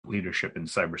leadership in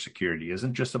cybersecurity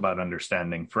isn't just about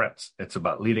understanding threats. It's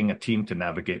about leading a team to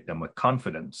navigate them with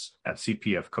confidence. At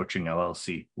CPF Coaching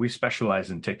LLC, we specialize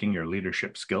in taking your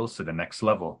leadership skills to the next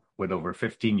level. With over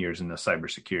 15 years in the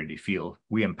cybersecurity field,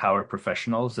 we empower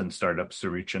professionals and startups to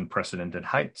reach unprecedented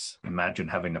heights. Imagine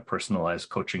having a personalized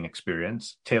coaching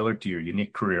experience tailored to your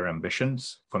unique career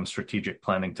ambitions. From strategic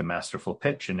planning to masterful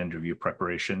pitch and interview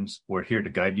preparations, we're here to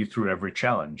guide you through every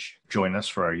challenge. Join us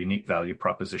for our unique value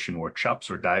proposition workshops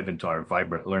or dive into our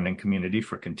vibrant learning community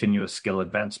for continuous skill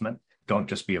advancement. Don't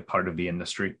just be a part of the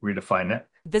industry, redefine it.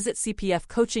 Visit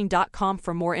cpfcoaching.com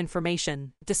for more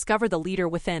information. Discover the leader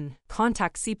within.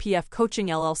 Contact CPF Coaching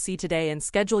LLC today and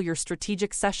schedule your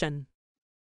strategic session.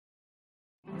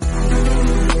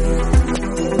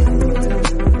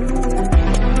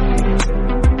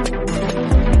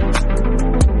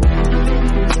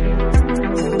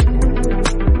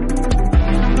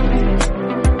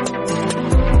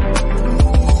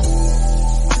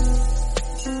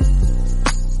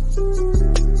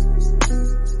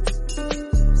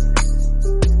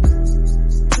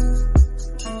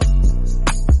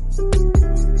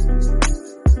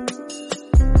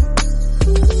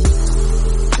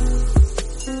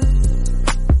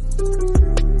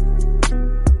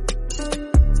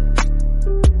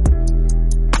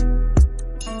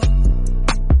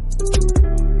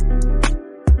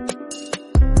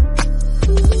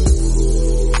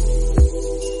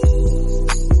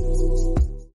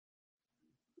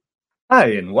 Hi,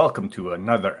 and welcome to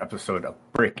another episode of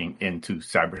Breaking into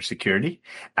Cybersecurity.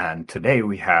 And today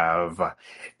we have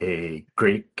a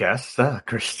great guest,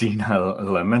 Christina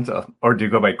Lemmon. Or do you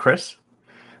go by Chris?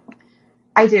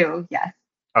 I do, yes.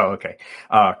 Oh, okay.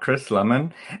 Chris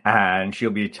Lemmon, and she'll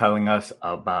be telling us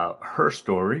about her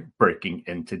story breaking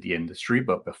into the industry.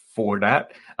 But before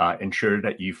that, ensure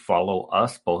that you follow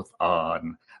us both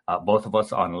of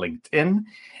us on LinkedIn.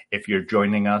 If you're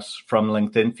joining us from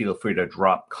LinkedIn, feel free to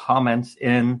drop comments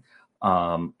in,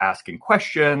 asking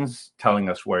questions, telling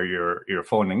us where you're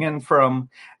phoning in from,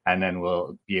 and then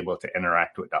we'll be able to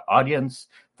interact with the audience.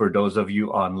 For those of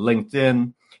you on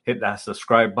LinkedIn, hit that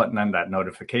subscribe button and that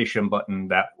notification button.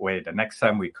 That way, the next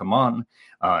time we come on,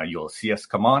 you'll see us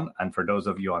come on. And for those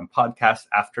of you on podcast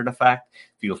after the fact,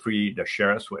 feel free to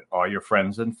share us with all your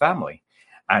friends and family.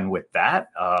 And with that,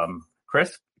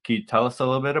 Chris, can you tell us a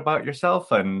little bit about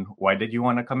yourself and why did you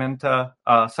want to come into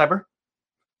cyber?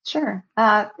 Sure.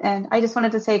 And I just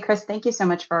wanted to say, Chris, thank you so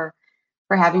much for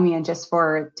having me and just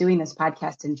for doing this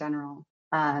podcast in general.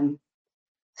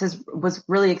 Was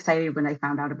really excited when I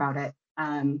found out about it.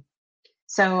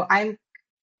 So I'm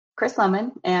Chris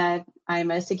Lemmon, and I'm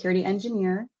a security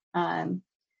engineer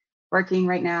working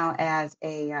right now as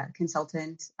a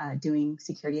consultant doing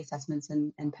security assessments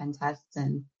and pen tests.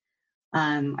 And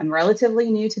I'm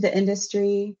relatively new to the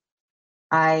industry.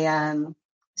 I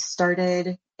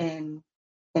started in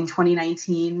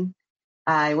 2019.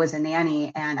 I was a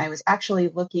nanny, and I was actually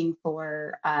looking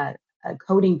for a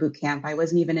coding boot camp. I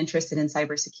wasn't even interested in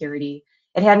cybersecurity.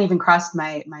 It hadn't even crossed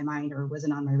my mind or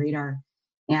wasn't on my radar.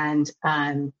 And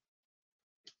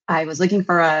I was looking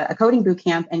for a coding boot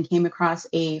camp and came across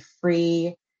a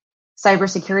free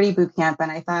cybersecurity boot camp. And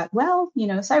I thought, well,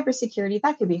 cybersecurity,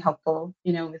 that could be helpful,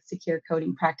 with secure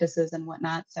coding practices and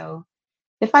whatnot. So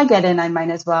if I get in, I might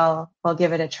as well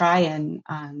give it a try. And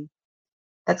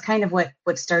that's kind of what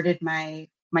started my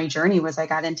journey. Was I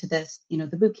got into this, the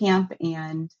boot camp,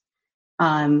 and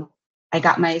I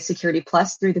got my Security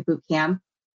Plus through the boot camp.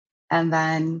 And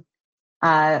then,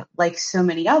 like so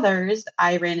many others,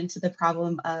 I ran into the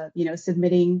problem of,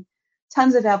 submitting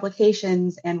tons of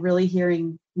applications and really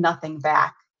hearing nothing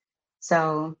back.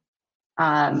 So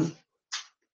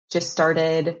just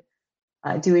started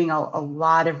doing a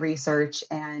lot of research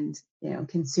and,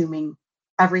 consuming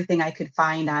everything I could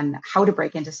find on how to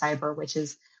break into cyber, which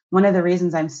is one of the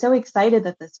reasons I'm so excited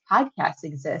that this podcast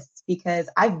exists, because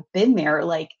I've been there.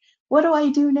 Like, what do I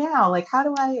do now? Like, how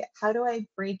do I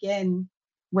break in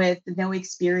with no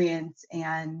experience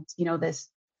and, this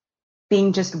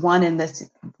being just one in this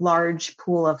large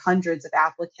pool of hundreds of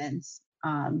applicants.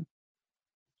 You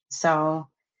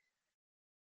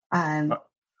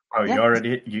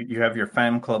have your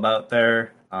fan club out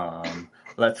there.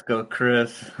 Let's go,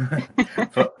 Chris.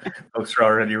 Folks are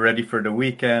already ready for the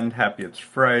weekend. Happy it's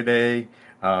Friday.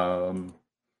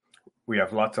 We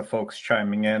have lots of folks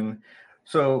chiming in.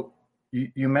 So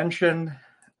you mentioned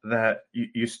that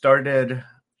you started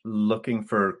looking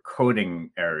for coding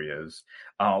areas.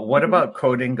 What about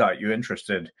coding got you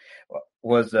interested?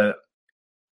 Was it,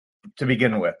 to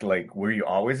begin with, like, were you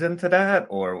always into that,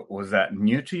 or was that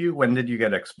new to you? When did you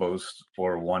get exposed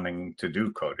for wanting to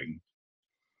do coding?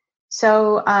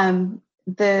 So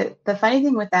The funny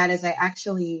thing with that is I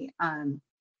actually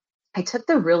I took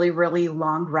the really, really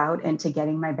long route into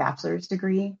getting my bachelor's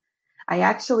degree. I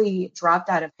actually dropped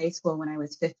out of high school when I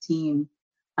was 15,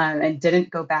 and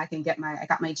didn't go back and I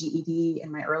got my GED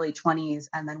in my early 20s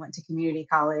and then went to community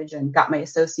college and got my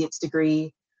associate's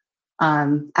degree,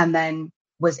 and then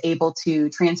was able to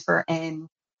transfer in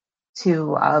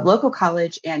to a local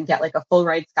college and get like a full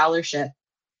ride scholarship.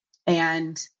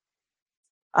 And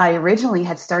I originally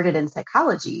had started in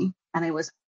psychology and I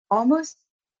was almost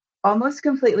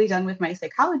completely done with my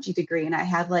psychology degree. And I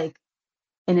had like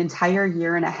an entire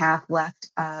year and a half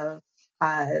left of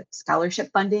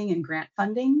scholarship funding and grant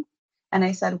funding. And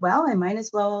I said, well, I might as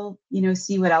well,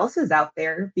 see what else is out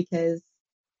there because,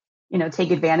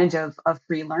 take advantage of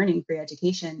free learning, free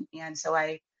education. And so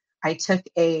I took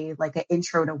a like an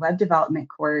intro to web development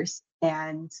course,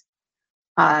 and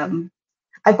um,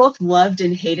 I both loved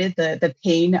and hated the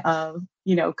pain of,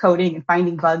 coding and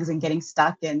finding bugs and getting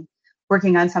stuck and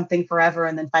working on something forever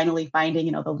and then finally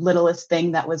finding, the littlest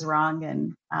thing that was wrong,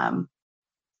 and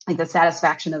like the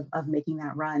satisfaction of making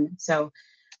that run. So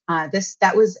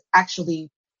that was actually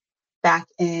back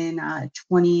in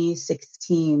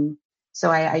 2016. So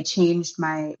I changed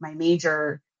my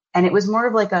major, and it was more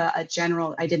of like a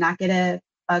general. I did not get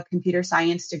a computer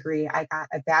science degree. I got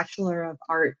a Bachelor of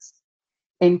Arts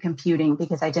in computing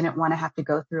because I didn't want to have to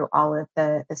go through all of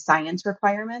the science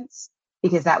requirements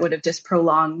because that would have just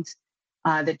prolonged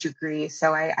the degree.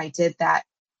 So I did that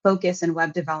focus in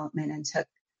web development and took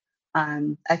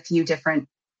a few different,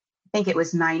 I think it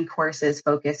was 9 courses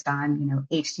focused on,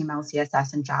 HTML,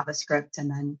 CSS, and JavaScript,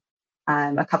 and then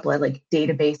a couple of like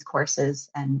database courses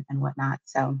and whatnot.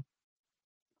 So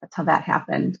that's how that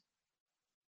happened.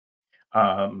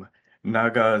 Um,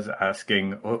 Naga's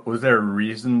asking, was there a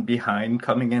reason behind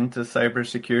coming into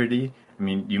cybersecurity? I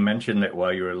mean, you mentioned it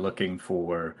while you were looking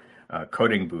for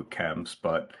coding boot camps,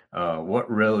 but what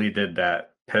really did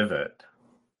that pivot?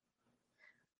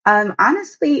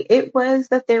 Honestly, it was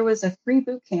that there was a free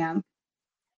boot camp.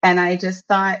 And I just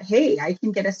thought, hey, I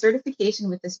can get a certification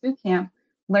with this boot camp,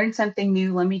 learn something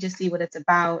new. Let me just see what it's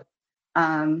about.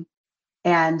 Um,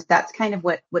 and that's kind of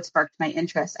what sparked my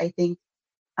interest. I think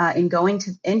in going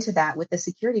into that with the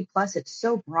Security Plus, it's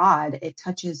so broad. It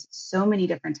touches so many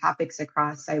different topics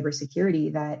across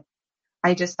cybersecurity that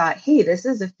I just thought, hey, this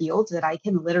is a field that I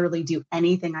can literally do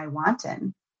anything I want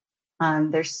in.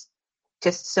 There's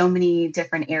just so many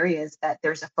different areas that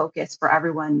there's a focus for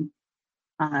everyone,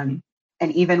 and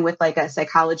even with like a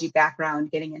psychology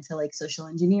background, getting into like social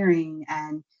engineering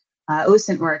and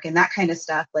OSINT work and that kind of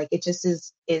stuff, like it just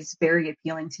is very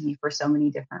appealing to me for so many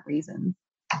different reasons.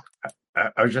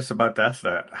 I was just about to ask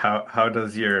that. How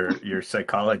does your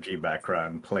psychology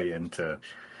background play into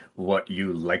what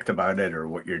you liked about it or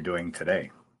what you're doing today?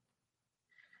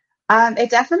 It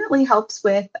definitely helps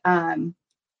with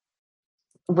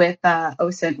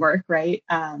OSINT work, right?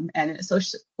 And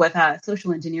with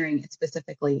social engineering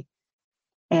specifically.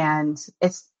 And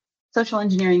it's social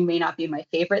engineering may not be my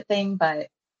favorite thing, but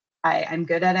I'm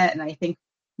good at it. And I think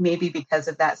maybe because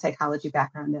of that psychology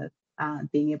background of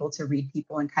being able to read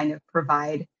people and kind of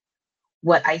provide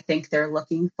what I think they're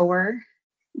looking for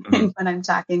Mhm. when I'm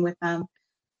talking with them.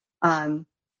 Um,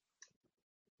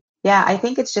 yeah, I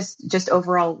think it's just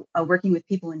overall working with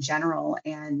people in general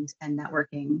and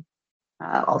networking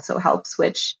also helps,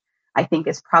 which I think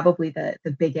is probably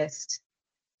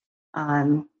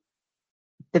um,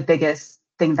 the biggest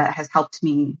thing that has helped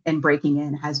me in breaking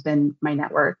in has been my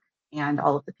network and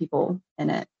all of the people in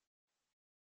it.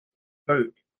 Oh,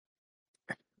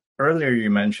 earlier you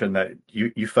mentioned that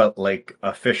you felt like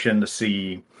a fish in the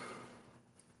sea,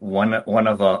 one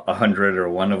of a hundred or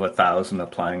one of 1,000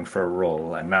 applying for a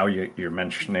role, and now you're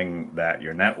mentioning that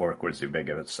your network was your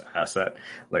biggest asset.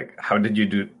 Like, how did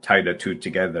you tie the two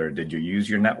together? Did you use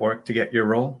your network to get your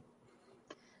role?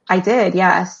 I did,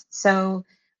 yes. So,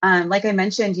 like I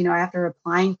mentioned, after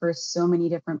applying for so many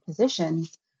different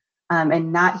positions,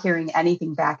 and not hearing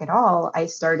anything back at all, I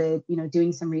started,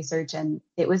 doing some research, and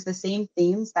it was the same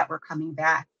themes that were coming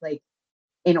back. Like,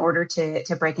 in order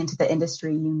to break into the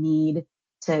industry, you need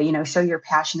to, show your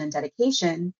passion and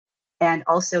dedication, and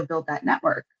also build that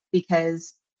network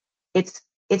because it's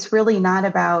it's really not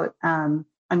about.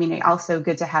 I mean, also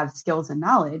good to have skills and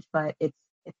knowledge, but it's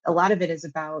a lot of it is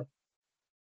about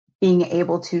being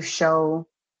able to show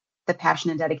the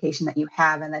passion and dedication that you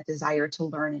have and that desire to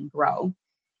learn and grow.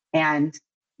 And,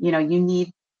 you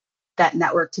need that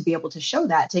network to be able to show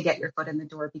that to get your foot in the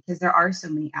door because there are so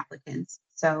many applicants.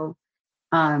 So,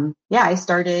 yeah, I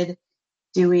started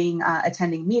doing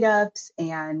attending meetups,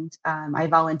 and I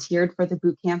volunteered for the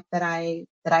boot camp that I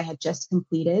had just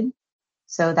completed.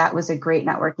 So that was a great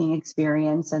networking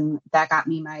experience, and that got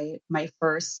me my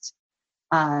first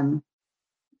um,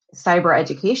 cyber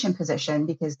education position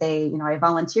because I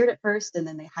volunteered at first, and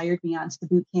then they hired me onto the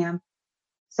boot camp.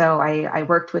 So I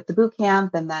worked with the boot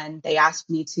camp, and then they asked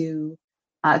me to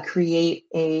create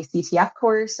a CTF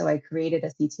course. So I created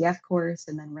a CTF course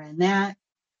and then ran that.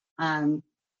 Um,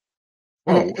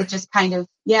 and Whoa, it just kind of,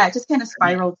 yeah, it just kind of you,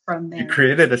 spiraled from you there.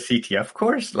 created a CTF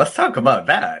course? Let's talk about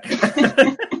that.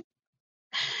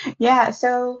 Yeah,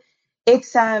 so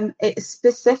it's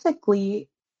specifically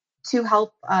to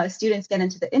help students get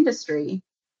into the industry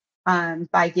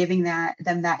by giving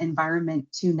them that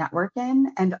environment to network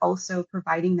in, and also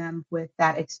providing them with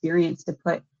that experience to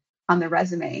put on the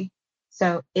resume.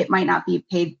 So it might not be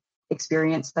paid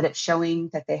experience, but it's showing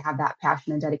that they have that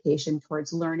passion and dedication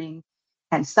towards learning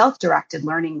and self-directed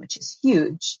learning, which is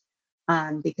huge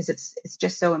because it's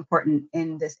just so important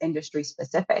in this industry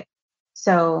specific.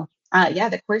 So yeah,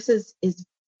 the course is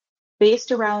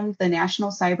based around the National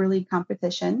Cyber League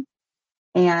competition,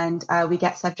 and we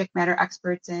get subject matter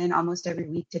experts in almost every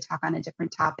week to talk on a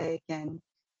different topic. And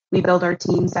we build our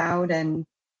teams out and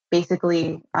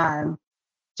basically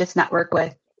just network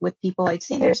with people. I'd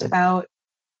say there's about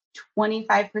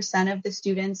 25% of the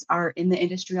students are in the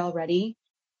industry already.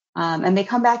 And they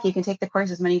come back. You can take the course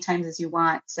as many times as you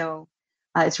want. So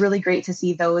it's really great to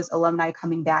see those alumni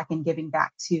coming back and giving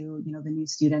back to the new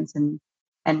students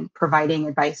and providing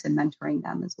advice and mentoring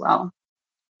them as well.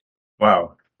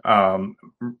 Wow.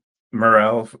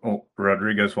 Morel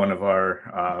Rodriguez, one of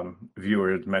our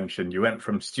viewers, mentioned you went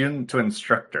from student to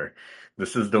instructor.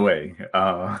 This is the way.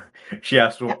 She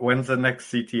asked, Yeah. when's the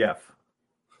next CTF?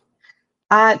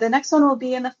 The next one will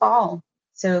be in the fall.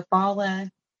 So fall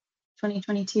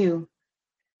 2022.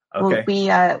 Well, Okay.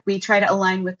 we try to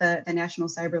align with the National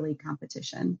Cyber League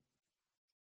competition.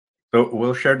 So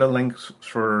we'll share the links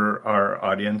for our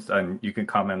audience, and you can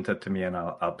comment it to me, and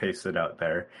I'll paste it out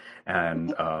there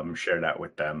and Okay. share that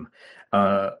with them.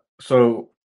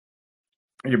 So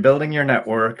you're building your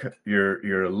network.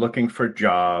 You're looking for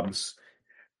jobs.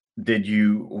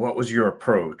 What was your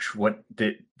approach? What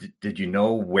did you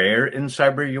know where in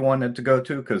cyber you wanted to go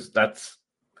to? Because that's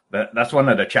one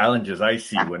of the challenges I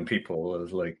see Yeah. when people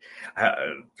is like, uh,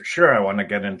 sure, I want to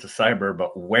get into cyber,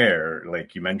 but where?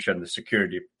 Like you mentioned, the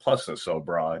security plus is so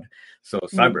broad, so Mhm.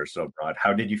 cyber is so broad.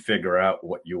 How did you figure out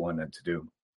what you wanted to do?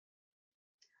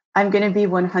 I'm going to be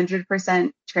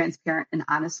 100% transparent and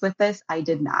honest with this. I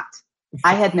did not.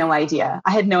 I had no idea.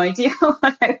 I had no idea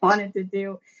what I wanted to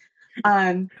do.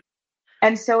 Um,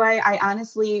 and so I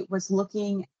honestly was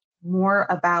looking more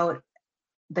about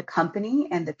the company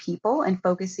and the people and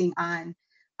focusing on,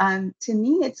 to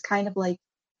me, it's kind of like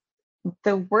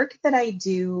the work that I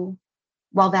do.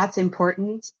 While that's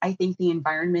important, I think the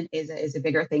environment is a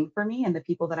bigger thing for me, and the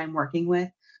people that I'm working with.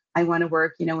 I want to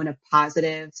work, in a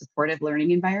positive, supportive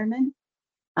learning environment.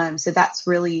 So that's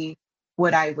really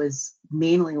what I was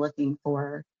mainly looking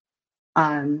for.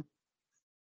 Um,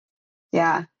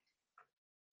 yeah.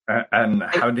 And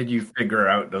I, how did you figure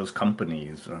out those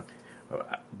companies?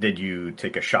 Did you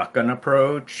take a shotgun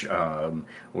approach?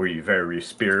 Were you very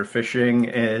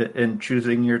spearfishing in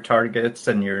choosing your targets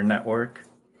and your network?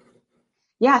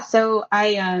 yeah. So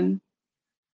going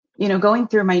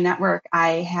through my network, I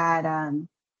had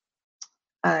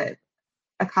a,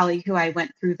 a colleague who I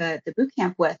went through the boot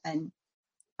camp with, and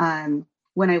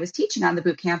when I was teaching on the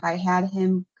boot camp, I had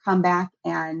him come back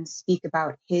and speak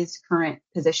about his current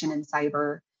position in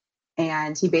cyber,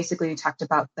 and he basically talked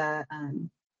about the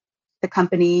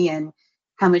company and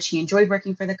how much he enjoyed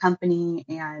working for the company,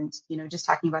 and just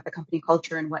talking about the company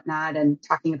culture and whatnot, and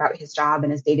talking about his job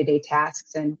and his day-to-day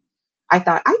tasks. And I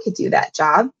thought I could do that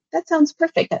job. That sounds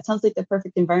perfect. That sounds like the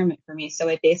perfect environment for me. So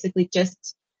I basically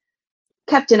just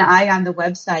kept an eye on the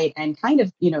website and kind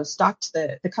of stalked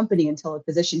the company until a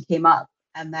position came up.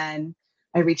 And then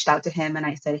I reached out to him and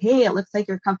I said, hey, it looks like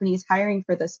your company is hiring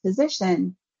for this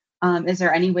position. Is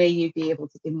there any way you'd be able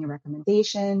to give me a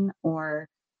recommendation, or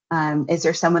is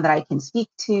there someone that I can speak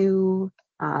to?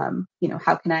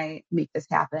 How can I make this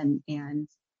happen? And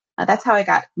that's how I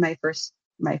got my first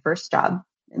job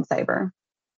in cyber.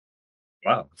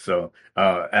 Wow. So,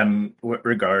 and with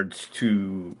regards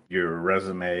to your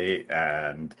resume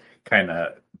and kind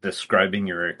of describing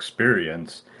your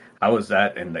experience, how was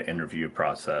that in the interview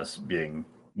process?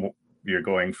 You're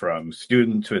going from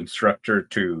student to instructor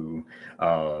to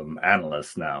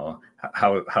analyst now.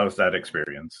 How's that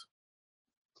experience?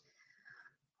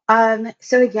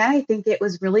 So again, I think it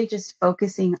was really just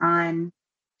focusing on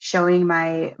showing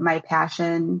my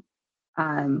passion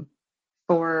um,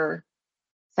 for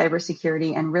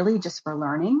cybersecurity and really just for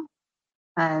learning.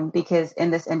 because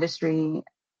in this industry,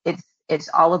 it's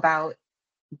all about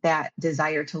that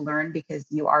desire to learn because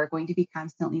you are going to be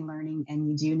constantly learning and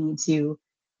you do need to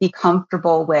be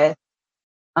comfortable with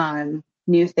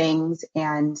new things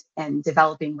and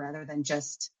developing rather than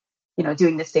just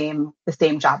doing the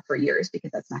same job for years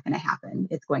because that's not going to happen.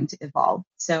 It's going to evolve.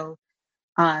 So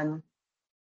um,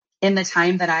 in the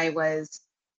time that I was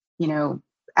you know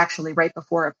actually right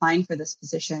before applying for this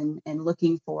position and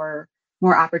looking for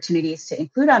more opportunities to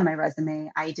include on my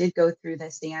resume, I did go through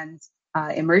the SANS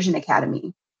Immersion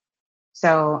Academy.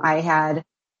 So I had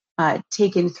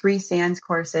taken 3 SANS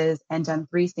courses and done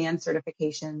 3 SANS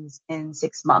certifications in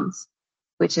 6 months,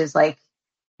 which is like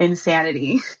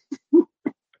insanity.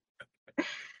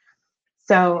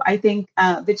 So I think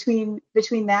between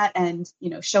that and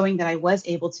showing that I was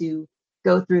able to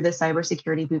go through the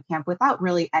cybersecurity boot camp without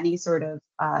really any sort of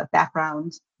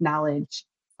background knowledge,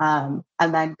 and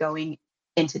then going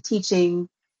into teaching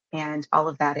and all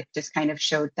of that, it just kind of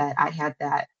showed that I had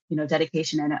that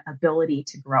dedication and ability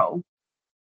to grow.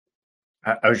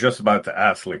 I was just about to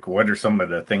ask, like, what are some of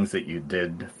the things that you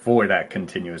did for that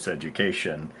continuous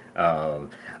education?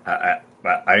 I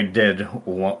did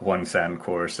one SAN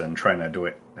course and trying to do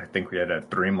it. I think we had a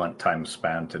 3 month time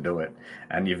span to do it,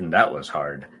 and even that was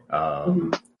hard.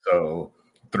 Mhm. So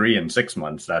 3 and 6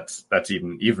 months, that's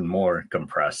even more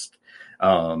compressed.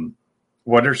 Um,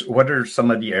 what are some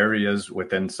of the areas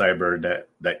within cyber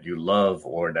that you love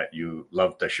or that you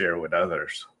love to share with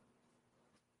others?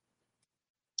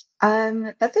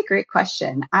 That's a great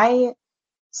question.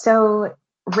 So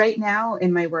right now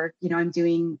in my work, I'm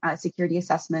doing security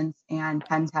assessments and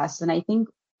pen tests, and I think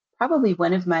probably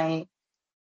one of my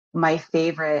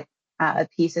favorite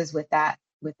pieces with that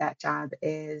job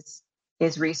is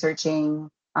researching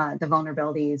the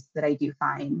vulnerabilities that I do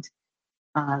find.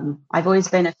 I've always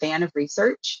been a fan of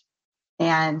research,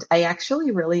 and I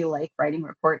actually really like writing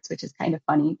reports, which is kind of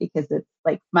funny because it's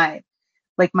like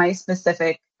my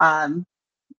specific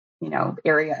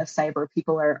area of cyber.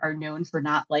 People are known for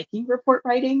not liking report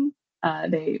writing.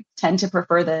 They tend to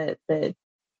prefer the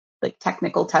like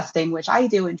technical testing, which I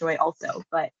do enjoy also,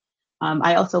 but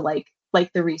I also like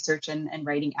the research and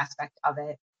writing aspect of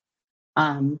it.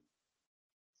 Um,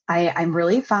 I'm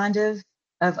really fond of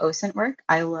OSINT work.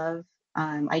 I love.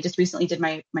 I just recently did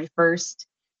my first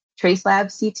Trace Lab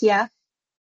CTF.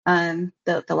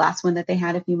 The last one that they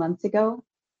had a few months ago.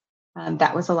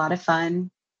 That was a lot of fun.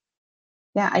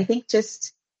 Yeah, I think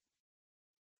just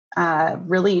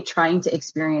really trying to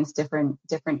experience different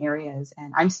areas,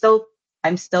 and I'm still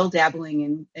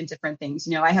dabbling in different things.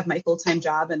 I have my full-time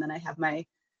job, and then I have my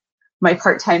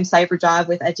part-time cyber job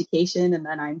with education, and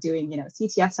then I'm doing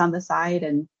CTFs on the side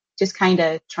and just kind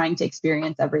of trying to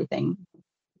experience everything.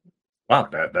 Wow,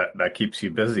 that keeps you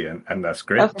busy, and that's Oh,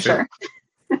 great for too.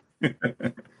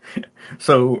 sure.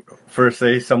 So, for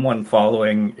say someone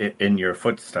following in your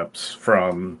footsteps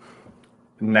from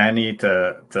nanny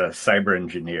to cyber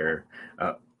engineer,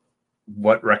 uh,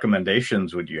 what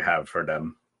recommendations would you have for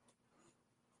them?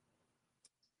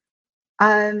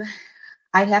 um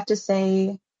I'd have to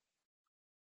say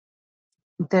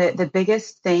the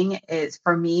biggest thing is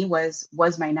for me was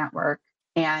my network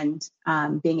and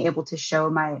being able to show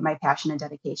my passion and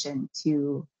dedication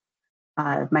to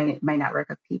my network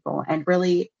of people. And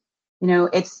really,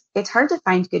 it's hard to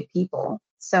find good people.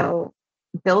 So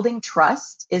building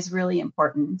trust is really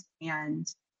important, and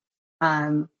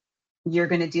um, you're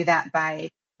going to do that by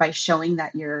showing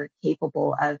that you're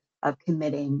capable of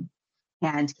committing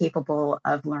and capable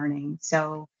of learning.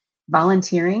 So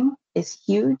volunteering is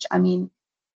huge. I mean,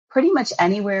 pretty much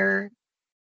anywhere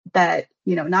that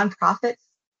nonprofits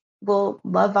will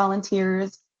love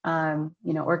volunteers.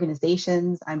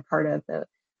 Organizations. I'm part of the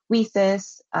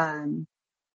WESIS,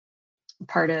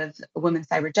 part of Women's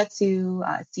Cyber Jetsu,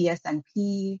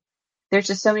 CSNP. There's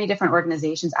just so many different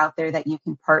organizations out there that you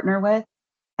can partner with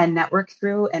and network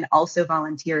through and also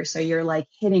volunteer. So you're like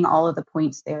hitting all of the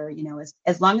points there.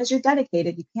 As long as you're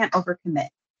dedicated, you can't overcommit.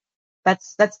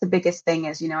 That's the biggest thing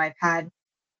is, I've had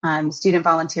student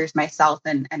volunteers myself,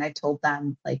 and I've told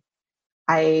them, like,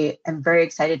 I am very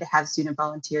excited to have student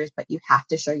volunteers, but you have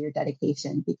to show your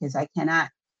dedication because I cannot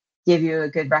give you a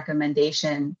good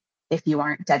recommendation if you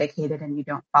aren't dedicated and you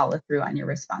don't follow through on your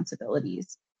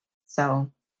responsibilities.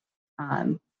 So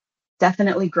um,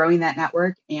 definitely growing that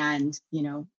network and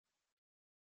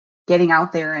getting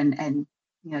out there and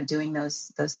doing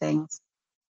those things.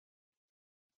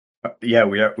 Yeah,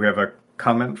 we have a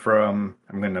comment from,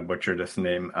 I'm going to butcher this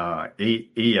name,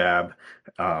 Eab,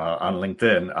 on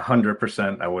LinkedIn.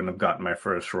 100%, I wouldn't have gotten my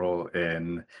first role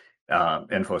in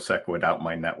InfoSec without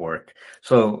my network.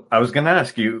 So I was going to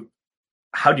ask you,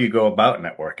 how do you go about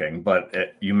networking? But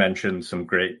you mentioned some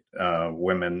great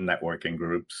women networking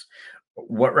groups.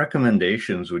 What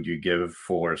recommendations would you give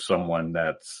for someone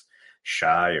that's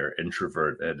shy or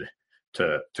introverted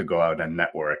to go out and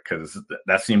network? Because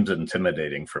that seems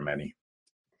intimidating for many.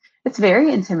 It's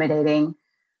very intimidating.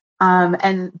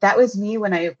 And that was me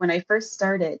when I first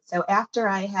started. So after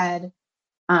I had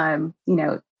you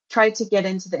know, tried to get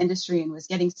into the industry and was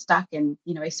getting stuck, and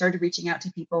I started reaching out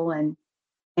to people, and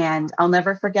I'll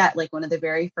never forget, like, one of the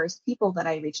very first people that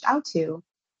I reached out to,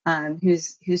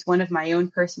 who's one of my own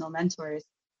personal mentors.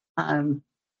 Um,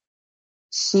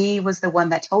 she was the one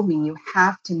that told me, you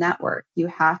have to network, you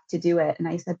have to do it. And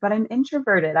I said, but I'm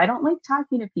introverted, I don't like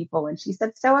talking to people. And she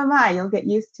said, so am I, you'll get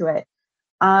used to it.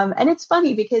 And it's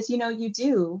funny because you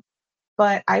do,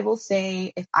 but I will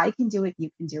say, if I can do it, you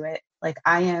can do it. Like,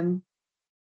 I am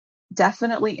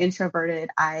definitely introverted.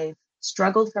 I've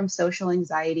struggled from social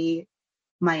anxiety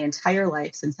my entire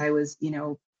life since I was,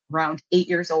 around 8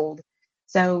 years old.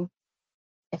 So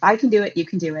if I can do it, you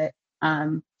can do it.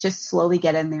 Just slowly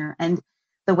get in there. And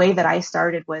the way that I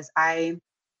started was I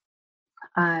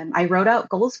wrote out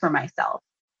goals for myself.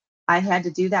 I had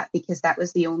to do that because that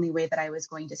was the only way that I was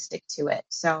going to stick to it.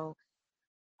 So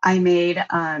I made,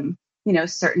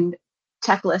 certain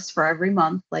checklists for every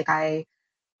month. Like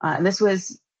this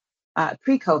was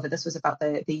pre-COVID. This was about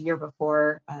the year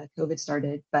before COVID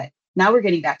started, but now we're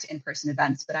getting back to in-person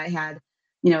events. But I had,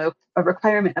 a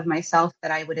requirement of myself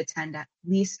that I would attend at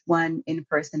least one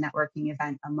in-person networking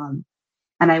event a month,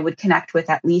 and I would connect with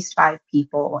at least 5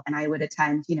 people, and I would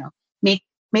attend. Make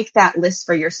make that list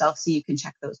for yourself so you can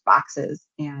check those boxes,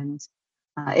 and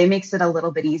it makes it a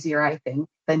little bit easier, I think,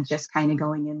 than just kind of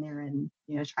going in there and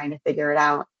trying to figure it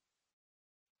out.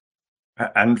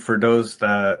 And for those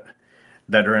that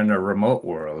are in a remote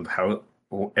world, how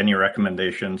any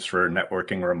recommendations for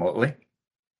networking remotely?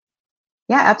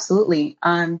 Yeah, absolutely.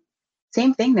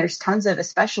 Same thing. There's tons of,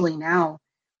 especially now,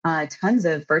 tons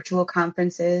of virtual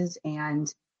conferences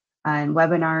and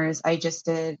webinars. I just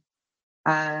did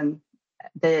um,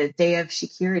 the day of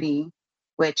security,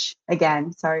 which,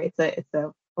 again, sorry, it's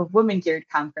a woman geared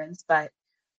conference, but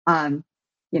um,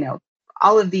 you know,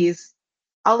 all of these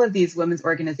all of these women's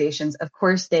organizations, of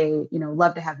course, they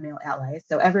love to have male allies,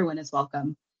 so everyone is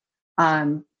welcome.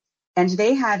 Um, and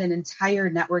they had an entire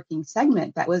networking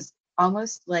segment that was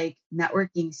almost like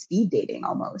networking speed dating,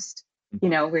 almost,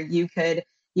 where you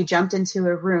jumped into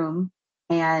a room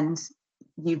and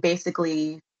you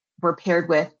basically were paired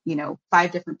with,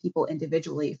 5 different people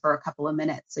individually for a couple of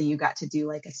minutes. So you got to do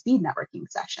like a speed networking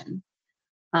session.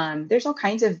 There's all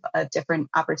kinds of different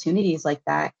opportunities like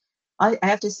that. I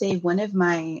have to say, one of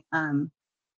my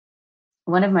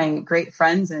great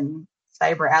friends and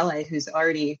cyber ally, who's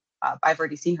already I've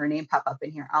already seen her name pop up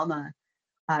in here, Alma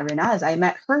Renaz. I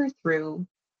met her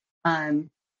um,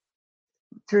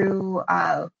 through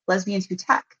Lesbians Who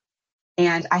Tech,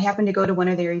 and I happened to go to one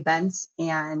of their events,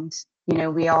 and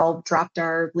we all dropped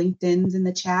our LinkedIn's in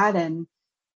the chat, and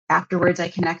afterwards I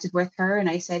connected with her and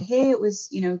I said, hey, it was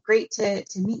great to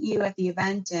meet you at the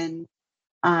event, and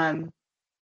um,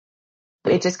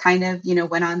 it just kind of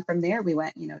went on from there. We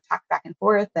went talked back and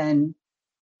forth, and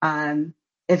um,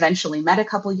 eventually met a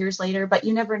couple years later. But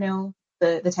you never know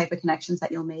the type of connections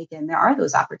that you'll make, and there are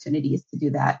those opportunities to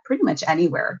do that pretty much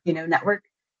anywhere. Network,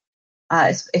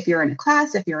 if you're in a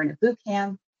class, if you're in a boot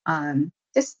camp,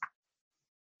 just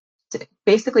to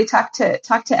basically talk to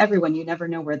everyone. You never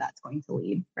know where that's going to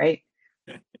lead, right?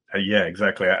 Yeah,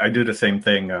 exactly. I do the same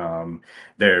thing.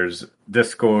 There's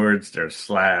Discords, there's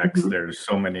Slacks, Mhm. there's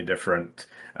so many different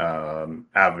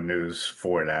avenues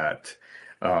for that.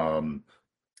 Um,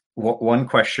 one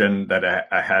question that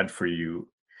I had for you,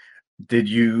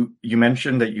 you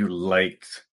mentioned that you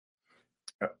liked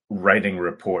writing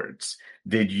reports.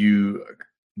 Did you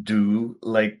do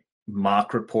like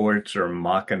mock reports or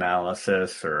mock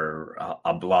analysis or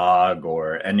a blog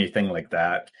or anything like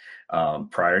that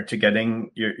prior to getting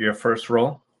your first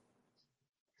role?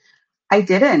 I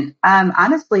didn't.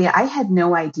 Honestly, I had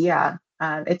no idea.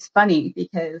 It's funny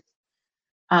because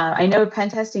I know pen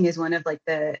testing is one of like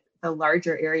the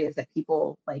larger areas that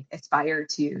people like aspire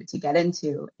to get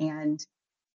into, and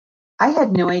I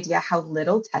had no idea how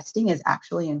little testing is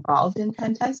actually involved in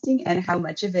pen testing, and how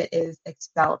much of it is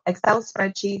Excel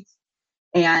spreadsheets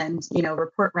and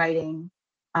report writing.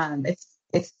 It's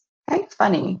kind of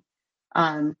funny.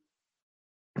 Um,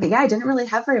 but yeah, I didn't really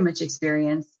have very much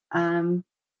experience. I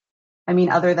mean,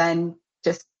 other than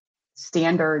just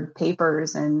standard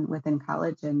papers and within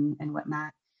college and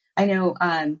whatnot. I know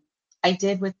I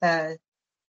did with the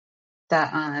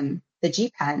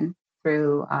G Pen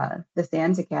through the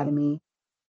SANS Academy.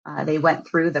 they went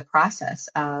through the process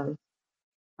of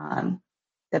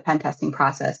the pen testing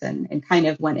process and kind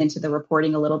of went into the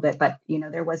reporting a little bit, but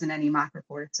there wasn't any mock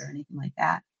reports or anything like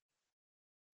that.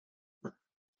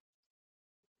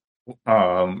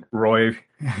 Roy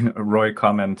Roy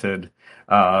commented,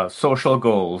 social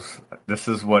goals. This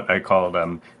is what I call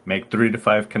them. Make 3 to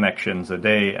 5 connections a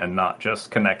day, and not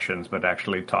just connections, but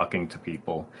actually talking to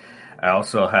people. I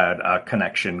also had a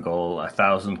connection goal,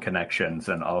 1,000 connections,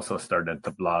 and also started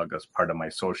to blog as part of my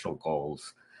social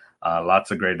goals.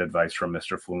 Lots of great advice from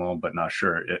Mr. Foulon, but not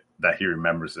sure that he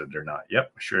remembers it or not.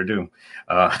 Yep, sure do.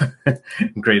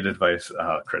 Great advice,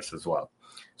 Chris, as well.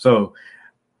 So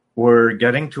we're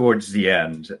getting towards the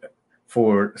end.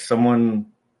 For someone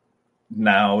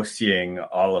now seeing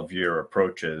all of your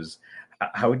approaches,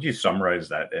 how would you summarize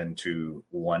that into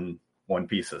one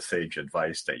piece of sage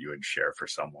advice that you would share for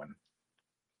someone?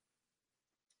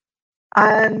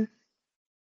 I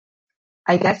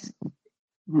guess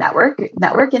network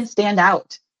and stand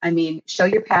out. I mean, show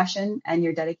your passion and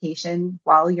your dedication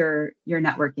while you're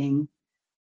networking,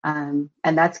 and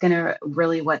that's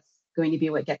what's going to be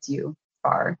what gets you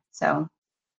far. So,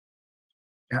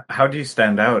 How do you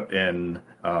stand out in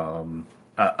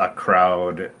a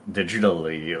crowd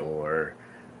digitally or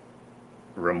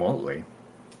remotely?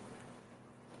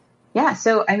 yeah.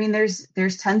 So, I mean, there's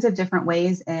tons of different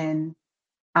ways, and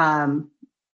um,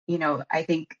 I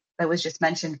think that was just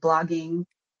mentioned blogging,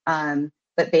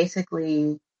 but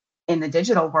basically in the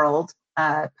digital world,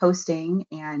 posting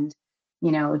and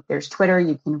there's Twitter.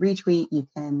 You can retweet. You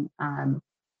can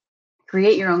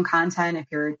create your own content. If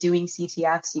you're doing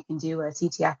CTFs, you can do a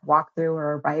CTF walkthrough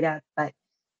or a write up. But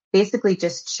basically,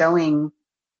 just showing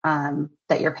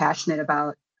that you're passionate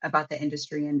about the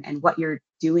industry and what you're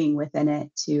doing within it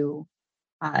to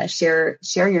share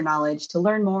your knowledge, to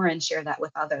learn more and share that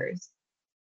with others.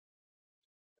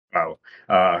 Wow.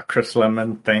 Chris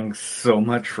Lemmon, thanks so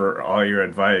much for all your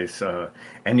advice.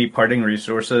 Any parting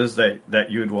resources that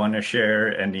you'd want to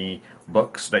share? Any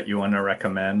books that you want to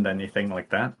recommend? Anything like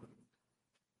that?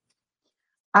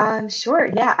 Sure.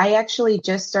 Yeah, I actually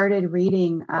just started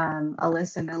reading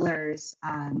Alyssa Miller's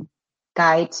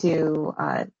guide to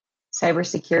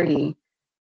cybersecurity,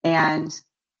 and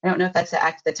I don't know if that's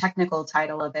the technical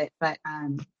title of it, but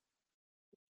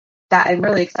that I'm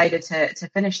really excited to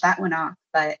finish that one off.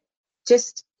 But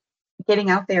just getting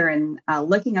out there and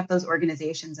looking up those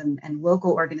organizations and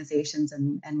local organizations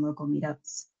and local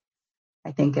meetups,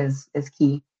 I think is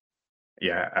key.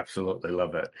 Yeah, absolutely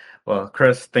love it. Well,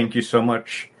 Chris, thank you so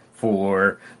much.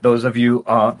 For those of you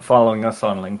following us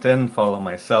on LinkedIn, follow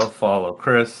myself, follow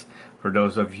Chris. For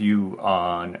those of you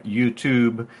on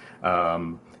YouTube,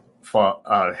 um,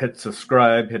 hit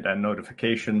subscribe, hit that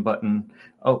notification button.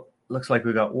 Oh, looks like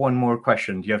we got one more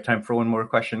question. Do you have time for one more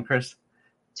question, Chris?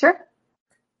 Sure.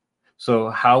 So,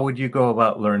 how would you go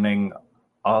about learning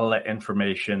all the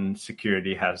information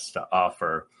security has to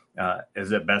offer?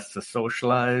 Is it best to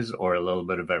socialize or a little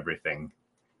bit of everything?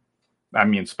 I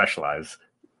mean, specialize.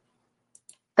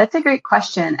 That's a great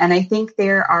question. And I think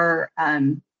there are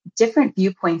different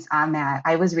viewpoints on that.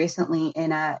 I was recently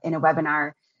in a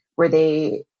webinar where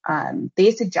they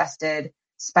suggested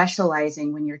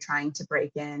specializing when you're trying to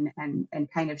break in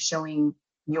and kind of showing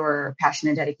your passion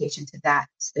and dedication to that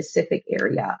specific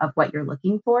area of what you're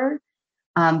looking for.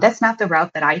 That's not the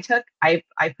route that I took. I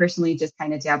personally just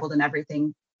kind of dabbled in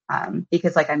everything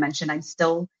because, like I mentioned, I'm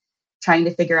still trying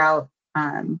to figure out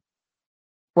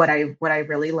what I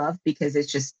really love, because it's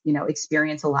just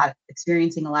experiencing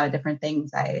a lot of different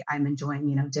things. I'm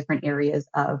enjoying different areas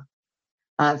of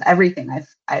everything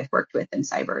I've worked with in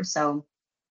cyber. So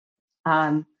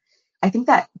um, I think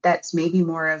that's maybe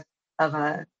more of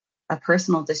a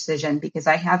personal decision, because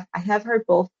I have heard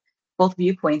both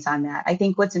viewpoints on that. I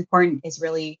think what's important is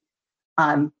really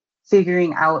um,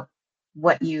 figuring out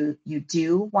what you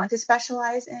do want to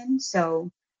specialize in.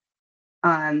 So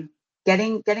um,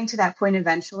 getting to that point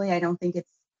eventually. I don't think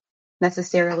it's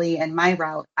necessarily in my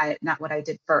route, not what I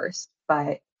did first,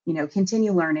 but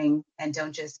continue learning and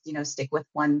don't just stick with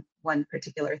one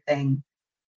particular thing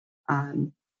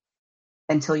um,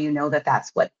 until you know that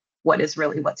that's what is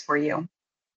really what's for you.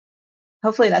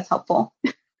 Hopefully that's helpful.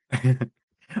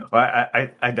 Well,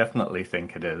 I definitely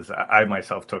think it is. I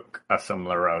myself took a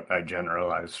similar route. I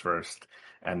generalized first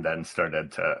and then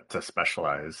started to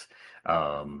specialize.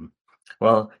 Um,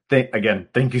 well, again,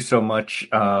 thank you so much,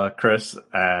 Chris,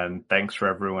 and thanks for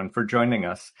everyone for joining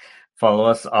us. Follow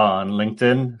us on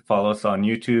LinkedIn, follow us on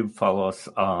YouTube, follow us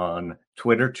on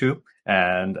Twitter too,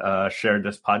 and share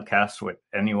this podcast with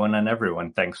anyone and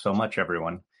everyone. Thanks so much,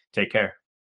 everyone. Take care.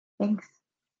 Thanks.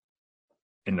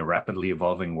 In the rapidly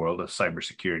evolving world of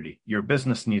cybersecurity, your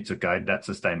business needs a guide that's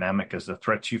as dynamic as the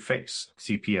threats you face.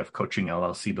 CPF Coaching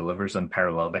LLC delivers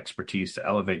unparalleled expertise to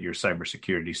elevate your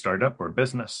cybersecurity startup or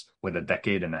business. With a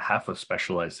decade and a half of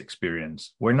specialized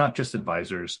experience, we're not just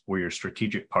advisors, we're your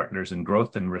strategic partners in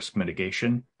growth and risk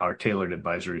mitigation. Our tailored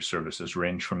advisory services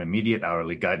range from immediate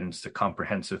hourly guidance to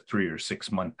comprehensive 3 or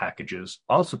 6 month packages,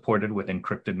 all supported with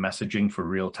encrypted messaging for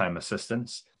real-time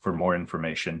assistance. For more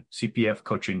information,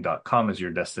 cpfcoaching.com is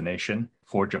your destination.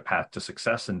 Forge a path to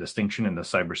success and distinction in the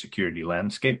cybersecurity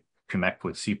landscape. Connect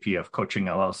with CPF Coaching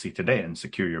LLC today and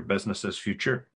secure your business's future.